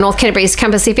North Canterbury's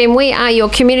Compass FM. We are your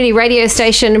community radio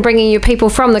station, bringing you people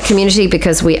from the community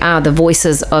because we are the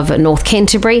voices of North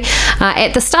Canterbury.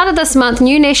 At the start of this month,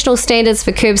 new national standards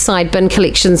for curbside bin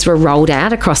collections were rolled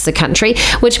out across the country,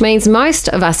 which means most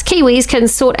of us Kiwis can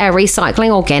sort our recycling,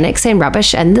 organics and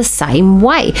rubbish in the same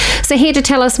way. So here to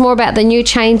tell us more about the new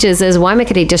changes is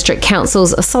Waimakere District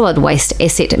Council's Solid Waste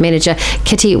Asset Manager,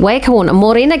 Kitty Waghorn.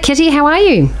 Morena, Kitty, how are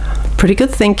you? Pretty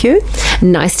good, thank you.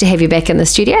 Nice to have you back in the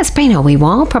studio. It's been a wee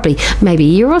while, probably maybe a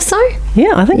year or so.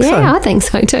 Yeah, I think so. Yeah, I think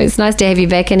so too. It's nice to have you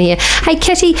back in here. Hey,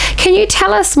 Kitty, can you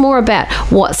tell us more about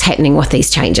what's happening with these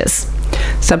changes?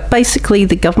 So basically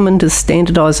the government is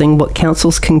standardising what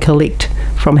councils can collect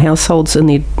from households in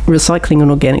their recycling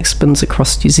and organics bins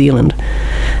across New Zealand.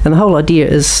 And the whole idea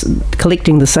is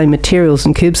collecting the same materials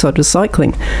in curbside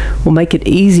recycling will make it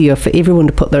easier for everyone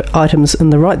to put their items in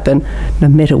the right bin, no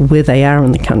matter where they are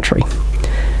in the country.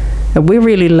 And we're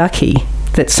really lucky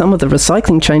that some of the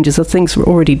recycling changes are things we're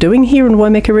already doing here in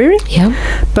Waimakere.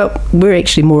 Yeah. But we're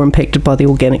actually more impacted by the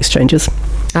organics changes.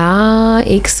 Ah,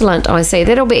 excellent. I see.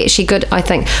 That'll be actually good, I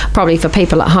think, probably for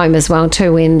people at home as well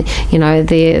too, when, you know,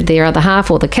 their other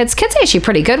half or the kids. Kids are actually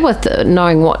pretty good with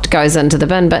knowing what goes into the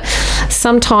bin, but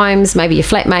sometimes maybe your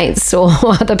flatmates or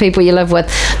other people you live with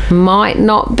might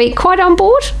not be quite on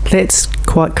board. That's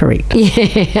quite correct.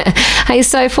 Yeah. Hey,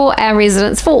 so for our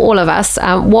residents, for all of us,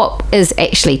 what is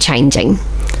actually changing?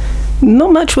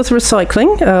 Not much with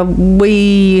recycling.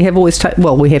 We have always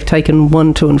we have taken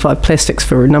 1, 2 and 5 plastics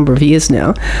for a number of years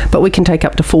now, but we can take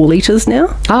up to 4 litres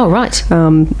now. Oh, right.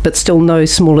 But still no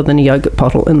smaller than a yoghurt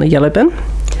bottle in the yellow bin.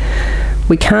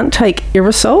 We can't take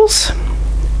aerosols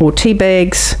or tea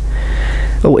bags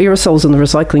or aerosols in the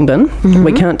recycling bin. Mm-hmm.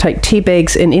 We can't take tea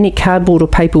bags and any cardboard or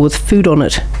paper with food on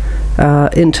it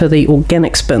into the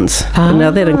organics bins. And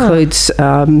now that includes,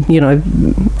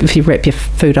 if you wrap your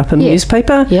food up in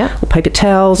newspaper, or paper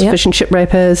towels, fish and chip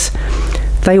wrappers,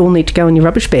 they all need to go in your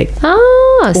rubbish bag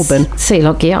or bin. See,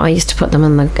 look, I used to put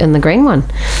them in the green one.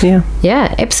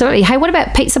 Yeah, absolutely. Hey, what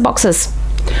about pizza boxes?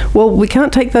 Well, we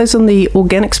can't take those in the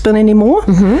organics bin anymore.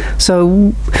 Mm-hmm.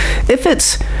 So if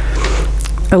it's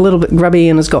a little bit grubby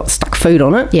and has got stuck food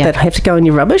on it, that'd have to go in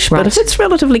your rubbish. Right. But if it's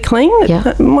relatively clean,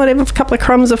 it might have a couple of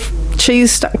crumbs of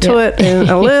cheese stuck to it and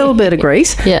a little bit of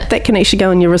grease, that can actually go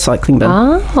in your recycling bin.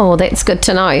 Oh, that's good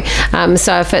to know.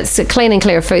 So if it's clean and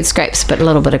clear of food scraps but a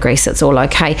little bit of grease, it's all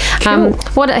okay. Cool.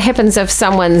 What happens if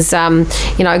someone's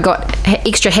got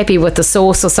extra happy with the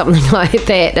sauce or something like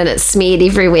that and it's smeared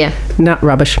everywhere? No,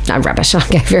 rubbish. No, rubbish.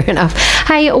 Okay, fair enough.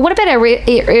 Hey, what about our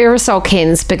aerosol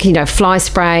cans, fly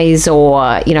sprays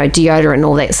or deodorant and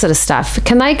all that sort of stuff?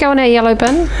 Can they go in our yellow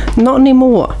bin? Not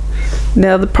anymore.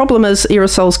 Now the problem is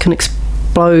aerosols can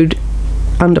explode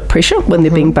under pressure when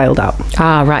they're being baled up.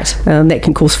 Ah, right. And that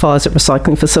can cause fires at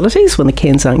recycling facilities when the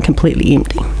cans aren't completely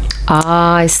empty.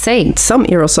 Ah, I see. Some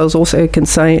aerosols also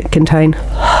contain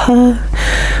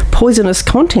poisonous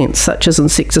contents such as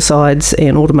insecticides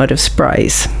and automotive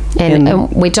sprays. And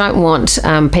we don't want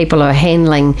people who are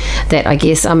handling that, I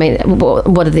guess. I mean,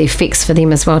 what are the effects for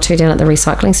them as well too down at the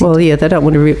recycling centre? Well, they don't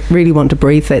want to really want to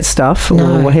breathe that stuff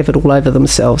or have it all over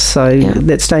themselves. So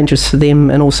that's dangerous for them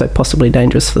and also possibly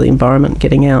dangerous for the environment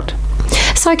getting out.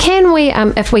 So can we,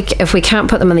 if we can't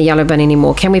put them in the yellow bin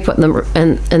anymore, can we put them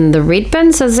in the red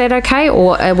bins? Is that okay?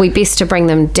 Or are we best to bring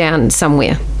them down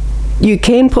somewhere? You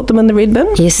can put them in the red bin.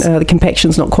 Yes. The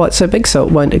compaction's not quite so big, so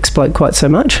it won't explode quite so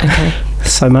much. Okay.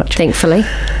 So much. Thankfully.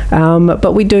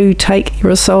 But we do take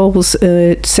aerosols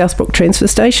at Southbrook Transfer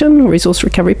Station, Resource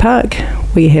Recovery Park.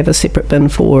 We have a separate bin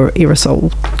for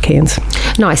aerosol cans.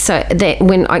 Nice. So that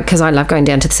because I love going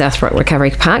down to the Southbrook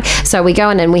Recovery Park, so we go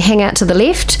in and we hang out to the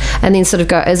left, and then sort of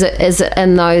go. Is it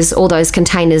in all those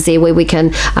containers there where we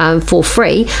can for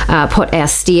free put our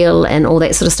steel and all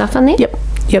that sort of stuff in there?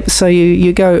 Yep. So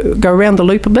you go around the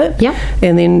loop a bit. Yep.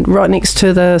 And then right next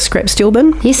to the scrap steel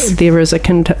bin, there is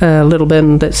a little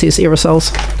bin that says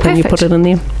aerosols. Perfect. And you put it in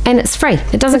there. And it's free.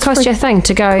 It doesn't cost you a thing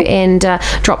to go and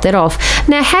drop that off.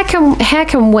 Now, how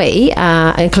can we,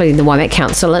 including the Waimak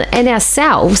Council and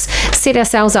ourselves, set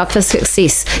ourselves up for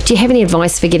success? Do you have any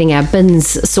advice for getting our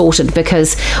bins sorted?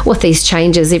 Because with these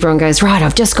changes, everyone goes, right,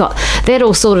 I've just got that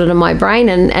all sorted in my brain,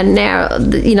 and now,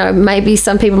 maybe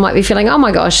some people might be feeling, oh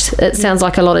my gosh, it sounds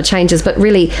like a lot of changes, but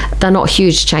really they're not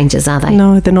huge changes, are they?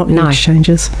 No, they're not huge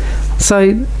changes.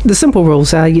 So the simple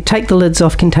rules are you take the lids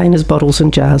off containers, bottles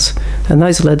and jars, and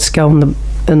those lids go in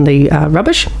the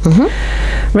rubbish.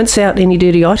 Mm-hmm. Rinse out any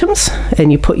dirty items,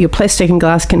 and you put your plastic and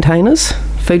glass containers,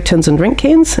 food tins and drink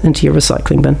cans into your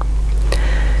recycling bin.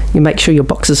 You make sure your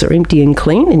boxes are empty and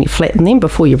clean, and you flatten them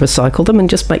before you recycle them, and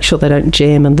just make sure they don't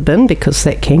jam in the bin because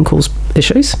that can cause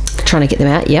issues. Trying to get them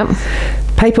out, yep.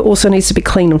 Paper also needs to be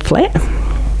clean and flat,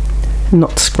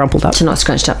 not scrumpled up. So not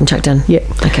scrunched up and chucked in. Yep.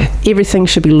 Okay. Everything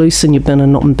should be loose in your bin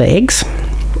and not in bags.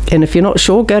 And if you're not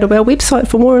sure, go to our website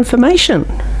for more information.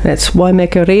 That's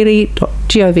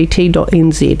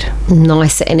waimakariri.govt.nz.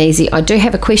 Nice and easy. I do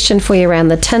have a question for you around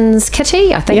the tins,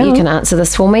 Kitty. I think you can answer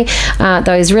this for me.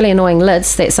 Those really annoying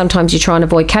lids that sometimes you try and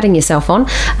avoid cutting yourself on,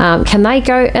 can they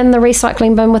go in the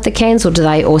recycling bin with the cans, or do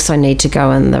they also need to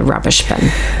go in the rubbish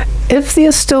bin? If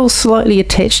they're still slightly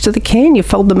attached to the can, you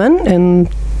fold them in and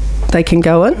they can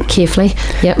go in. Carefully,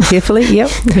 yep. Carefully, yep.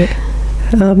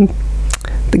 The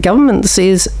government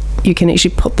says you can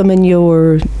actually put them in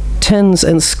your tins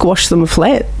and squash them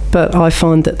flat, but I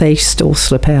find that they still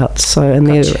slip out. So, and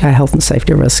they're a health and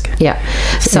safety risk. Yeah.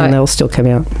 So, and they'll still come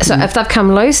out. So if they've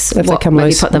come loose, you put them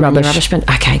in the rubbish bin?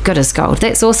 Okay, good as gold.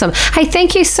 That's awesome. Hey,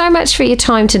 thank you so much for your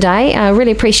time today. I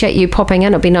really appreciate you popping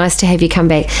in. It'll be nice to have you come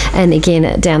back and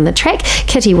again down the track.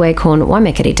 Kitty Waghorn,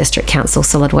 Waimakariri District Council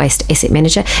Solid Waste Asset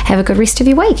Manager. Have a good rest of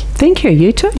your week. Thank you.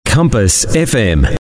 You too. Compass FM.